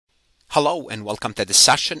Hello and welcome to this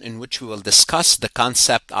session in which we will discuss the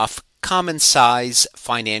concept of common size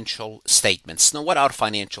financial statements. Now, what are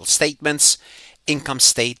financial statements? Income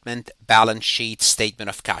statement, balance sheet, statement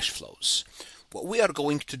of cash flows. What we are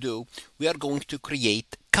going to do, we are going to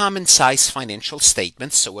create common size financial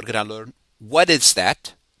statements. So we're going to learn what is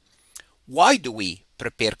that, why do we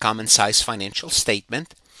prepare common size financial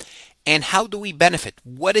statement, and how do we benefit?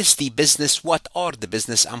 What are the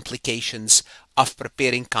business implications of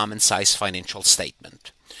preparing common size financial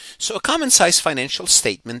statement? So a common size financial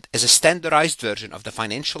statement is a standardized version of the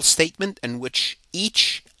financial statement in which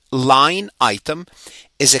each line item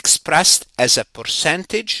is expressed as a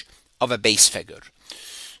percentage of a base figure.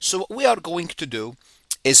 So what we are going to do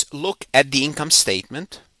is look at the income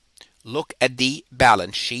statement, look at the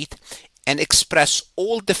balance sheet, and express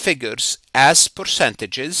all the figures as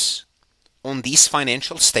percentages on these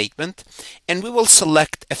financial statement, and we will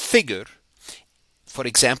select a figure. For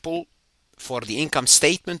example, for the income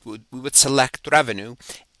statement, we would select revenue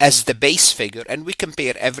as the base figure, and we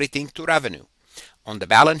compare everything to revenue. On the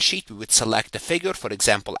balance sheet, we would select a figure, for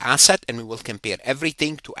example, asset, and we will compare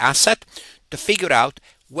everything to asset to figure out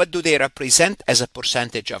what do they represent as a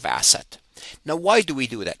percentage of asset. Now, why do we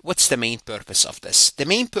do that? What's the main purpose of this? The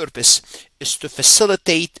main purpose is to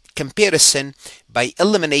facilitate comparison by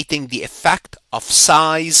eliminating the effect of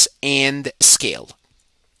size and scale.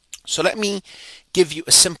 So let me give you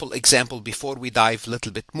a simple example before we dive a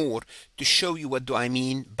little bit more to show you what do I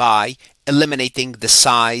mean by eliminating the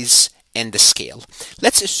size and the scale.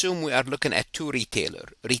 Let's assume we are looking at two retailers,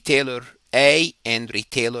 retailer A and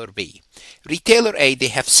retailer B. Retailer A, they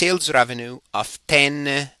have sales revenue of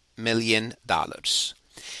 $10 million.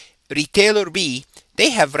 Retailer B, they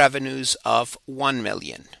have revenues of $1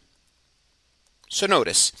 million. So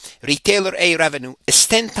notice, retailer A revenue is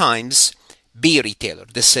 10 times B retailer.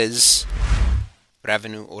 This is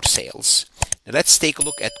revenue or sales. Now let's take a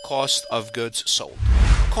look at cost of goods sold.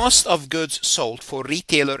 Cost of goods sold for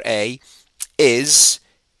retailer A is,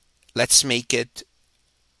 let's make it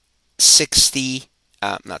 6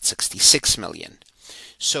 million.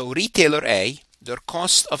 So retailer A, their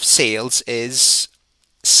cost of sales is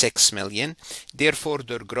 6 million. Therefore,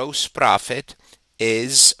 their gross profit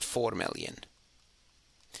is 4 million.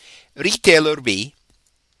 Retailer B,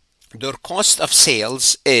 their cost of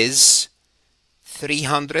sales is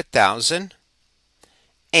 300,000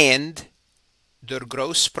 and their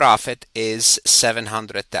gross profit is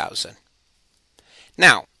 700,000.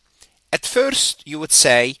 Now, at first you would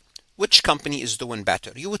say, which company is doing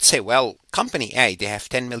better? You would say, well, company A, they have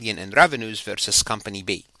 10 million in revenues versus company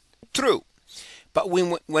B. True. But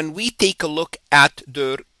when we take a look at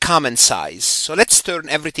their common size, so let's turn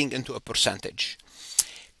everything into a percentage.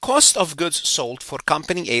 Cost of goods sold for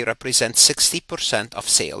company A represents 60% of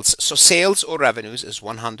sales. So sales or revenues is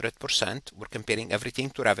 100%. We're comparing everything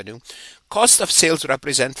to revenue. Cost of sales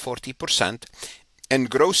represent 40%. And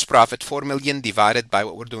gross profit, 4 million divided by,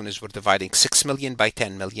 what we're doing is we're dividing 6 million by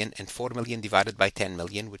 10 million and 4 million divided by 10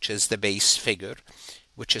 million, which is the base figure,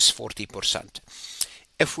 which is 40%.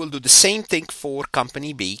 If we'll do the same thing for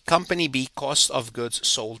company B cost of goods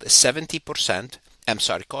sold is 70%.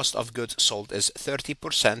 Cost of goods sold is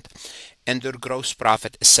 30% and their gross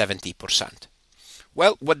profit is 70%.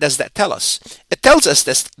 Well, what does that tell us? It tells us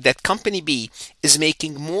that company B is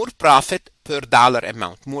making more profit per dollar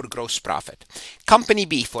amount, more gross profit. Company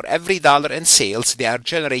B, for every dollar in sales, they are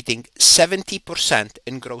generating 70%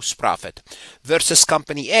 in gross profit versus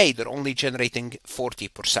company A, they're only generating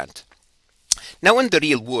 40%. Now, in the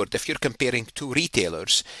real world, if you're comparing two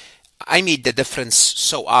retailers, I made the difference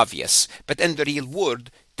so obvious, but in the real world,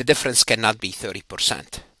 the difference cannot be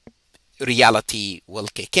 30%. Reality will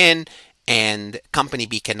kick in, and company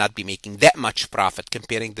B cannot be making that much profit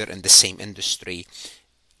comparing they're in the same industry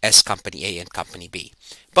as company A and company B.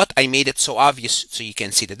 But I made it so obvious so you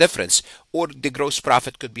can see the difference. Or the gross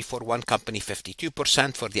profit could be for one company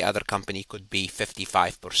 52%, for the other company could be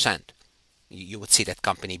 55%. You would see that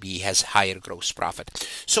company B has higher gross profit.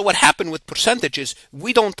 So what happened with percentages,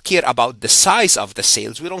 we don't care about the size of the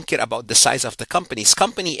sales. We don't care about the size of the companies.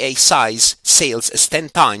 Company A size sales is 10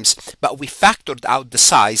 times, but we factored out the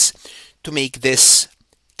size to make this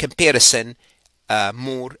comparison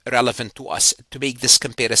more relevant to us, to make this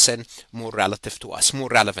comparison more relevant to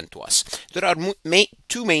us. There are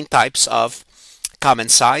two main types of common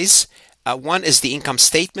size. One is the income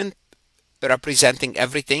statement, representing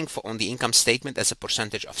everything on the income statement as a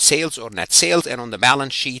percentage of sales or net sales, and on the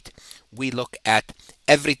balance sheet we look at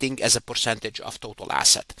everything as a percentage of total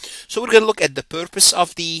asset. So we're going to look at the purpose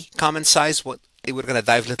of the common size. We're going to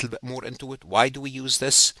dive a little bit more into it. Why do we use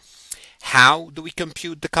this? How do we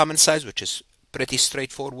compute the common size, which is Pretty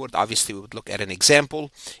straightforward. Obviously, we would look at an example,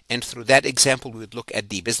 and through that example, we would look at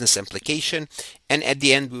the business implication, and at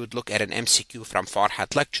the end, we would look at an MCQ from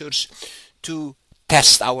Farhat lectures to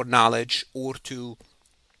test our knowledge or to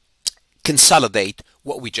consolidate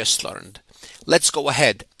what we just learned. Let's go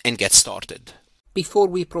ahead and get started. Before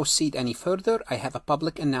we proceed any further, I have a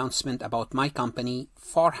public announcement about my company,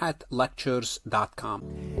 farhatlectures.com.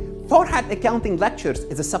 Farhat Accounting Lectures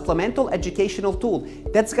is a supplemental educational tool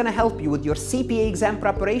that's going to help you with your CPA exam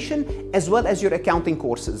preparation as well as your accounting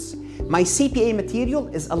courses. My CPA material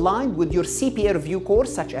is aligned with your CPA review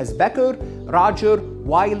course such as Becker, Roger,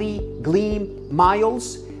 Wiley, Gleam,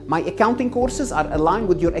 Miles. My accounting courses are aligned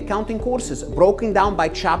with your accounting courses broken down by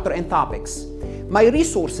chapter and topics. My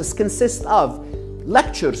resources consist of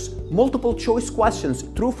lectures, multiple choice questions,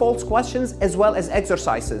 true-false questions, as well as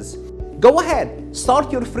exercises. Go ahead,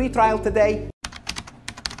 start your free trial today.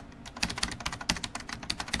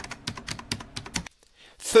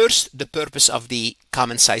 First, the purpose of the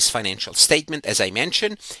common size financial statement. As I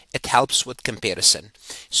mentioned, it helps with comparison.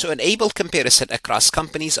 So enable comparison across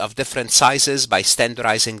companies of different sizes by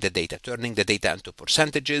standardizing the data, turning the data into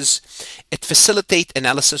percentages. It facilitates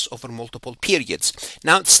analysis over multiple periods.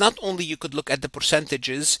 Now, it's not only you could look at the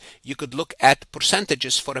percentages, you could look at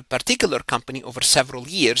percentages for a particular company over several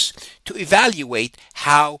years to evaluate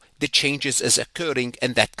how the changes is occurring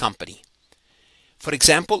in that company. For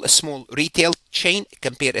example, a small retail chain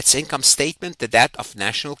compare its income statement to that of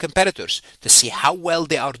national competitors to see how well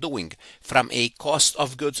they are doing from a cost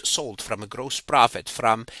of goods sold, from a gross profit,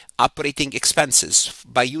 from operating expenses.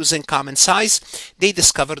 By using common size, they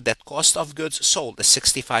discovered that cost of goods sold is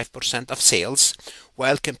 65% of sales,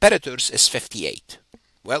 while competitors is 58%.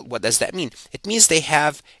 Well, what does that mean? It means they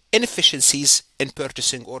have inefficiencies in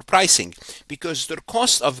purchasing or pricing because their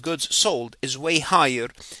cost of goods sold is way higher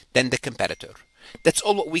than the competitor. That's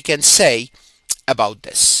all what we can say about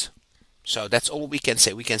this. So that's all we can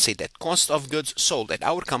say. We can say that cost of goods sold at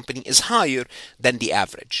our company is higher than the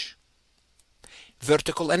average.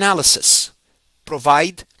 Vertical analysis.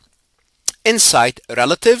 Provide insight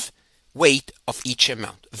relative weight of each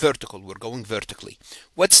amount. Vertical, we're going vertically.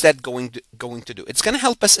 What's that going to do? It's going to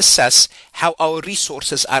help us assess how our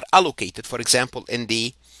resources are allocated. For example, in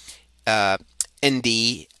the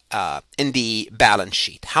balance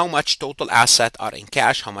sheet, how much total asset are in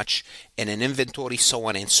cash, how much in an inventory, so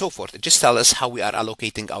on and so forth. It just tells us how we are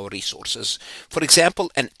allocating our resources. For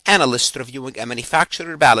example, an analyst reviewing a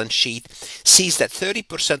manufacturer balance sheet sees that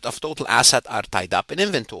 30% of total asset are tied up in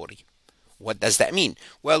inventory. What does that mean?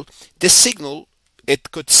 Well, this signal,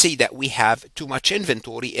 it could see that we have too much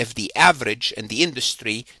inventory if the average in the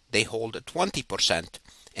industry, they hold 20%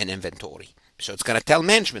 in inventory. So it's going to tell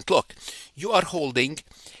management, look, you are holding,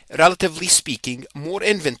 relatively speaking, more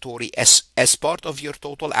inventory as part of your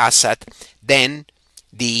total asset than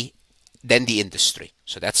the industry.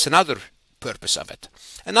 So that's another purpose of it.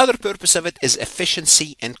 Another purpose of it is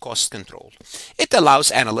efficiency and cost control. It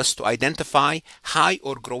allows analysts to identify high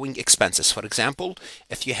or growing expenses. For example,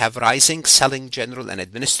 if you have rising selling, general, and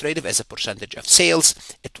administrative as a percentage of sales,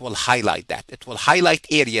 it will highlight that. It will highlight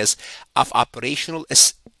areas of operational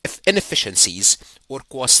inefficiencies or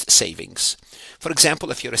cost savings. For example,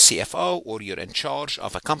 if you're a CFO or you're in charge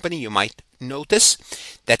of a company, you might notice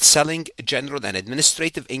that selling, general, and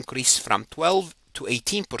administrative increased from 12 to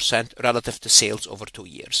 18% relative to sales over 2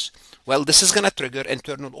 years. Well, this is going to trigger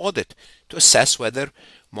internal audit to assess whether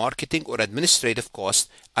marketing or administrative costs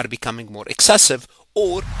are becoming more excessive,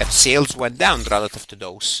 or if sales went down relative to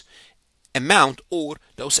those amount, or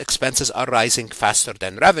those expenses are rising faster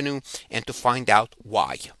than revenue, and to find out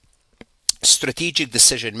why. Strategic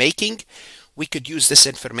decision making. We could use this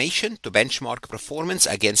information to benchmark performance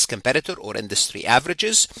against competitor or industry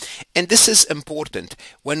averages. And this is important.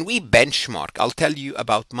 When we benchmark, I'll tell you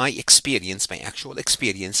about my experience, my actual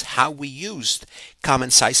experience, how we used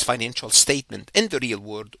common size financial statement in the real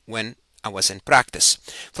world when I was in practice.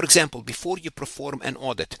 For example, before you perform an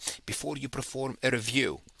audit, before you perform a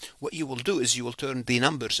review, what you will do is you will turn the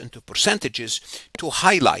numbers into percentages to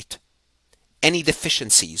highlight any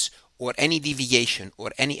deficiencies or any deviation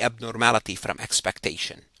or any abnormality from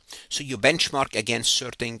expectation. So you benchmark against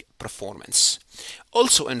certain performance.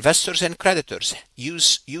 Also, investors and creditors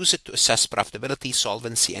use it to assess profitability,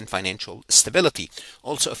 solvency, and financial stability.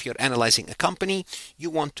 Also, if you're analyzing a company, you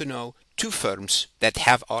want to know two firms that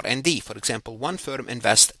have R&D. For example, one firm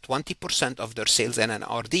invests 20% of their sales in an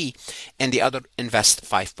R&D and the other invests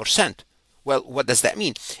 5%. Well, what does that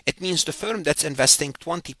mean? It means the firm that's investing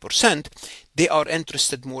 20%, they are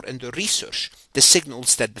interested more in the research. This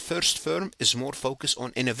signals that the first firm is more focused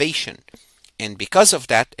on innovation. And because of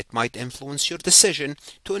that, it might influence your decision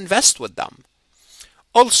to invest with them.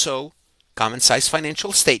 Also, common size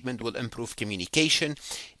financial statement will improve communication.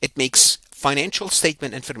 It makes financial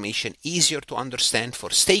statement information easier to understand for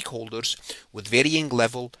stakeholders with varying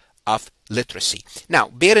level of literacy. Now,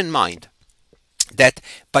 bear in mind that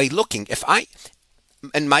by looking, if I,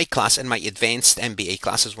 in my class, in my advanced MBA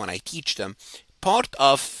classes when I teach them, part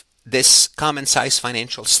of this common size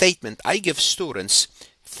financial statement, I give students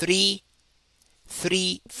three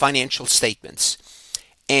financial statements,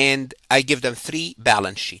 and I give them 3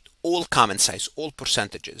 balance sheet, all common size, all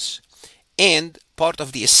percentages. And part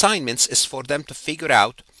of the assignments is for them to figure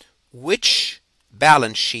out which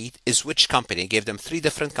balance sheet is which company. I gave them 3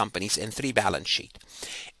 different companies and 3 balance sheet.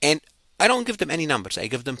 And I don't give them any numbers, I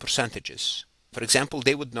give them percentages. For example,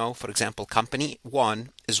 they would know, for example, company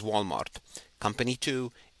 1 is Walmart, company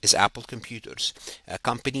 2 is Apple Computers,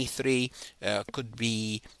 company 3 could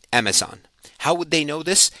be Amazon. How would they know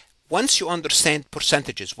this? Once you understand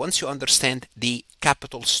percentages, once you understand the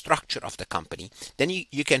capital structure of the company, then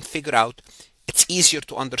you can figure out, it's easier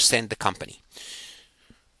to understand the company.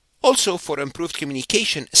 Also, for improved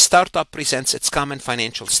communication, startup presents its common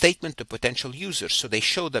financial statement to potential users, so they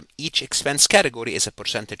show them each expense category as a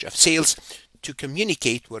percentage of sales to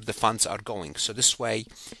communicate where the funds are going. So this way,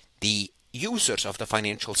 the users of the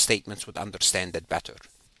financial statements would understand it better.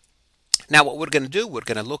 Now, what we're going to do, we're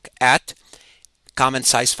going to look at common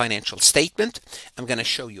size financial statement. I'm going to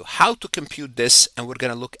show you how to compute this, and we're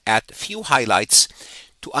going to look at a few highlights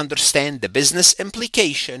to understand the business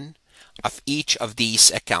implication of each of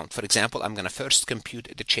these accounts. For example, I'm going to first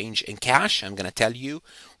compute the change in cash. I'm going to tell you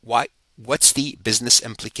what's the business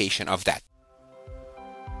implication of that.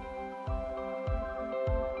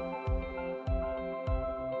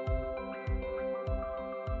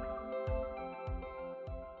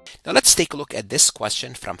 Now let's take a look at this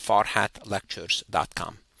question from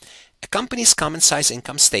farhatlectures.com. A company's common size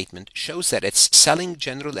income statement shows that its selling,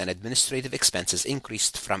 general, and administrative expenses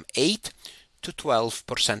increased from 8 to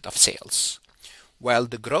 12% of sales, while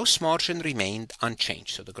the gross margin remained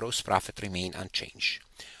unchanged, so the gross profit remained unchanged.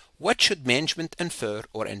 What should management infer,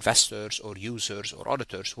 or investors, or users, or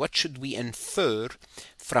auditors, what should we infer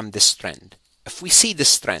from this trend? If we see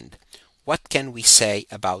this trend, what can we say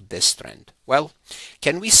about this trend? Well,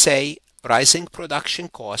 can we say rising production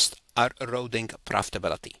costs are eroding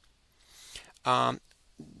profitability?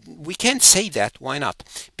 We can't say that. Why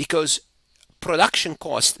not? Because production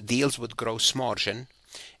cost deals with gross margin,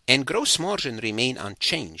 and gross margin remain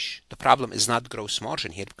unchanged. The problem is not gross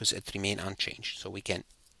margin here because it remain unchanged. So we can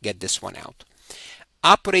get this one out.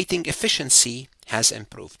 Operating efficiency has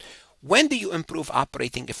improved. When do you improve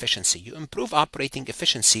operating efficiency? You improve operating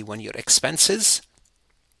efficiency when your expenses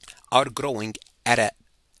are growing at a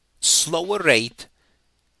slower rate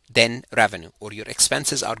than revenue, or your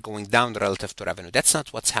expenses are going down relative to revenue. That's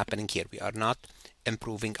not what's happening here. We are not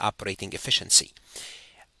improving operating efficiency.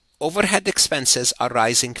 Overhead expenses are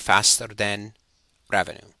rising faster than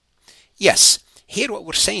revenue. Yes, here what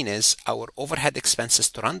we're saying is our overhead expenses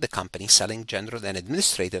to run the company, selling, general, and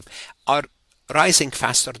administrative, are rising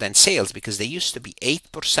faster than sales, because they used to be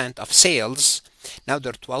 8% of sales. Now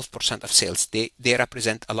they're 12% of sales. They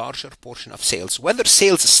represent a larger portion of sales. Whether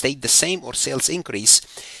sales stayed the same or sales increase,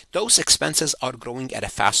 those expenses are growing at a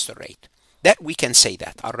faster rate. That we can say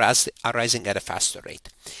that are rising at a faster rate.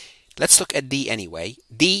 Let's look at D anyway.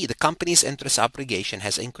 D, the company's interest obligation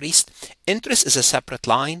has increased. Interest is a separate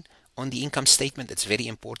line on the income statement. It's very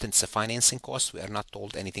important. It's a financing cost. We are not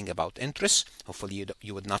told anything about interest. Hopefully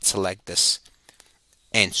you would not select this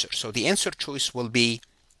answer. So the answer choice will be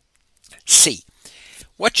C.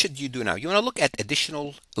 What should you do now? You want to look at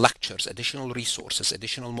additional lectures, additional resources,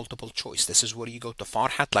 additional multiple choice. This is where you go to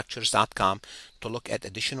farhatlectures.com to look at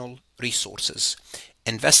additional resources.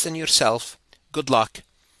 Invest in yourself. Good luck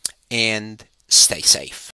and stay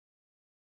safe.